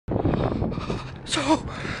so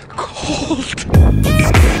cold.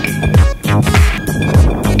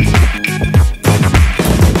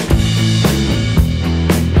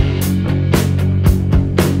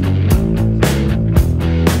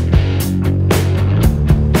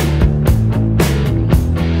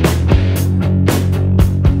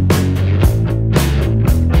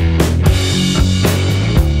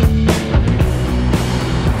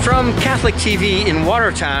 From Catholic TV in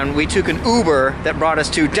Watertown, we took an Uber that brought us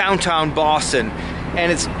to downtown Boston. And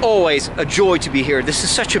it's always a joy to be here. This is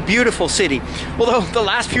such a beautiful city. Although the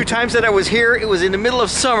last few times that I was here, it was in the middle of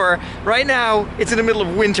summer. Right now, it's in the middle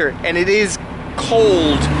of winter, and it is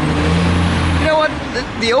cold. You know what?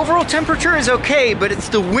 The overall temperature is okay, but it's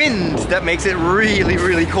the wind that makes it really,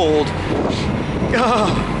 really cold.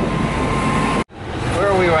 Oh. Where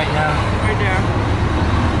are we right now? Right there.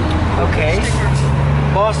 Okay.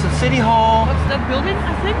 Boston City Hall. What's that building,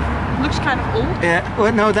 I think? Looks kind of old. Yeah,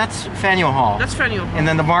 well, no, that's Faneuil Hall. That's Faneuil Hall. And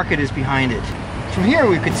then the market is behind it. From here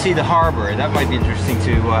we could see the harbor. That might be interesting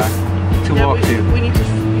to walk to. We need to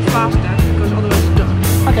be fast then, because otherwise it's dark.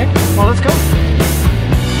 Okay, well let's go.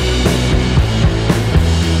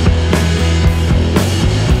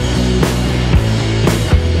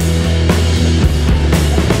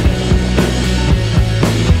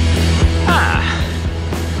 Ah,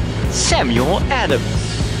 Samuel Adams.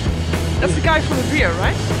 That's the guy from the beer,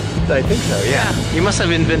 right? I think so, yeah. He must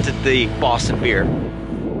have invented the Boston beer.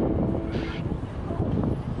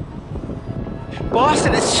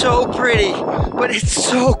 Boston is so pretty, but it's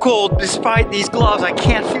so cold. Despite these gloves, I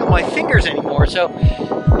can't feel my fingers anymore. So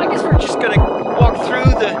I guess we're just gonna walk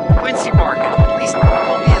through the Quincy Market, at least on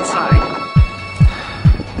the inside.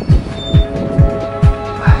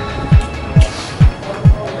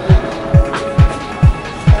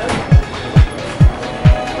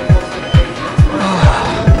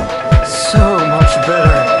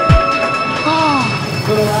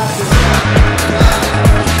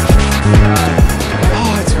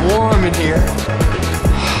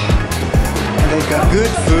 Good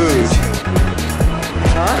food.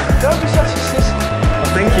 Huh? Don't be such a sissy.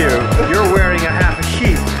 Well, thank you. You're wearing a half a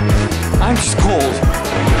sheep. I'm just cold.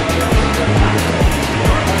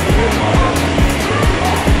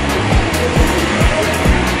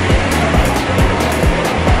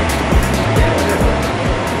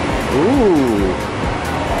 Ooh.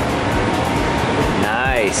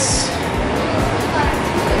 Nice.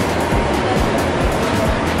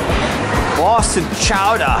 Boston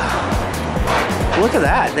chowder. Look at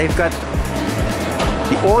that. They've got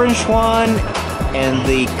the orange one and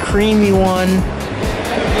the creamy one.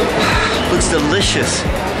 Looks delicious.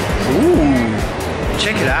 Ooh,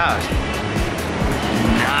 check it out.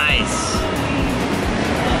 Nice.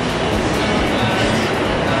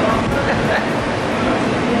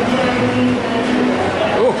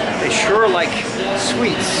 Oh, they sure like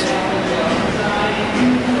sweets.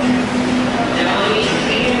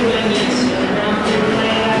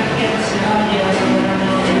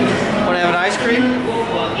 Want to have an ice cream? I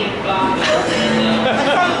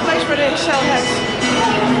found a place where they sell hats.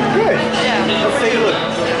 Good. Yeah. Let's take a look.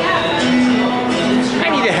 I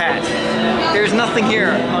need a hat. There's nothing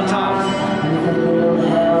here on top.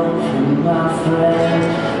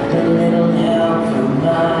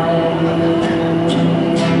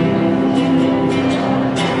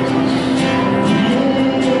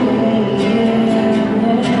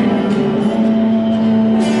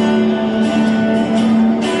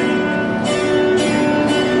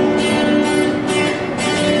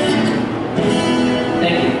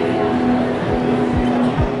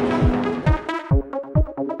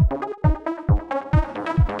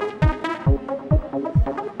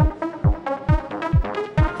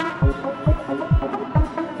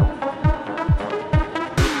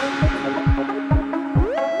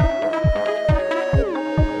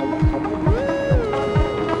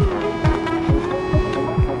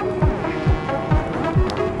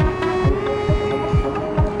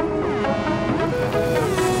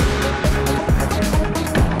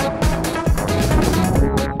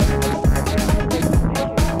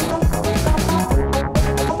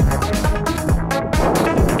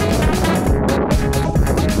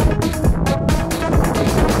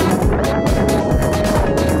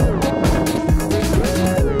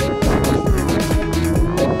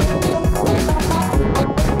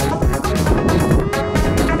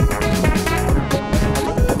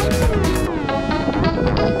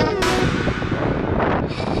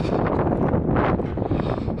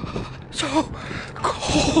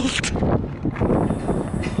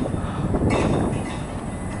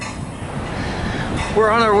 We're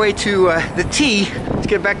on our way to the T to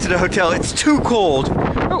get back to the hotel. It's too cold.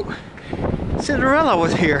 Oh, Cinderella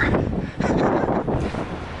was here.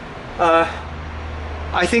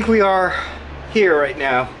 I think we are here right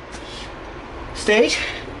now. State.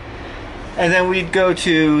 And then we'd go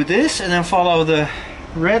to this and then follow the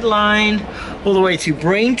red line all the way to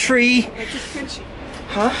Braintree. To Quincy.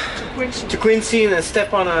 Huh? To Quincy. To Quincy and then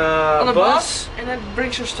step on a bus. And that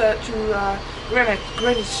brings us to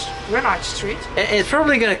Granite Street. And it's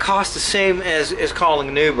probably going to cost the same as calling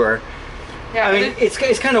an Uber. Yeah, I mean,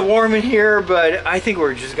 it's kind of warm in here, but I think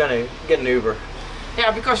we're just going to get an Uber.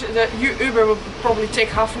 Yeah, because the Uber will probably take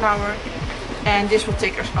half an hour and this will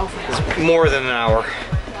take us over an hour. It's more than an hour.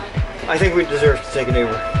 I think we deserve to take an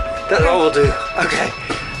Uber. That's all we'll do. Okay.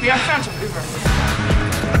 We are fans of Uber.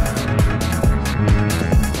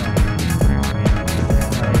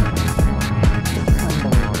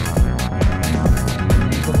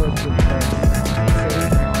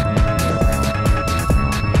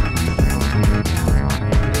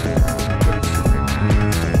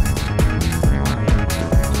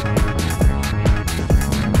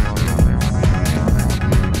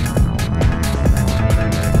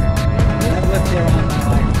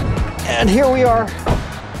 And here we are.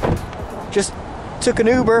 Just took an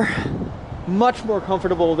Uber. Much more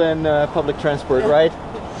comfortable than public transport, right?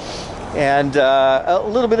 And a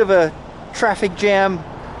little bit of a traffic jam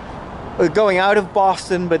going out of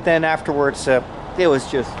Boston, but then afterwards it was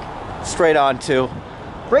just straight on to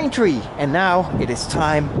Braintree. And now it is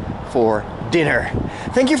time for dinner.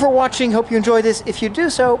 Thank you for watching. Hope you enjoyed this. If you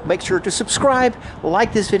do so, make sure to subscribe,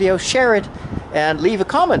 like this video, share it, and leave a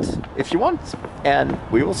comment if you want. And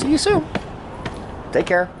we will see you soon. Take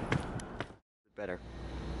care. Better.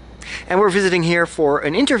 And we're visiting here for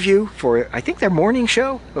an interview for, I think, their morning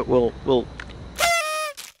show. But we'll.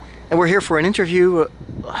 And we're here for an interview.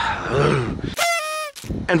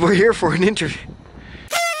 And we're here for an interview.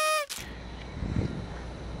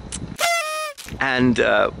 And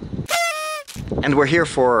we're here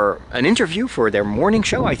for an interview for their morning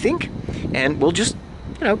show, I think. And we'll just,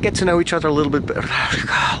 you know, get to know each other a little bit better.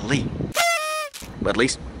 Golly. At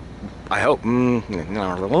least, I hope.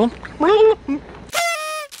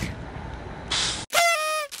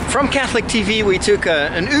 From Catholic TV, we took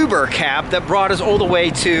an Uber cab that brought us all the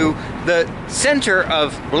way to the center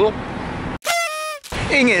of...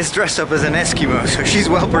 Inge is dressed up as an Eskimo, so she's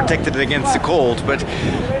well protected against the cold, but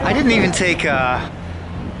I didn't even take,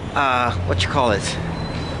 what you call it?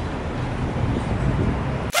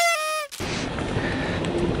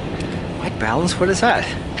 White balance? What is that?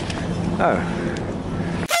 Oh.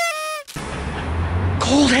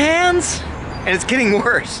 Cold hands? And it's getting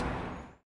worse.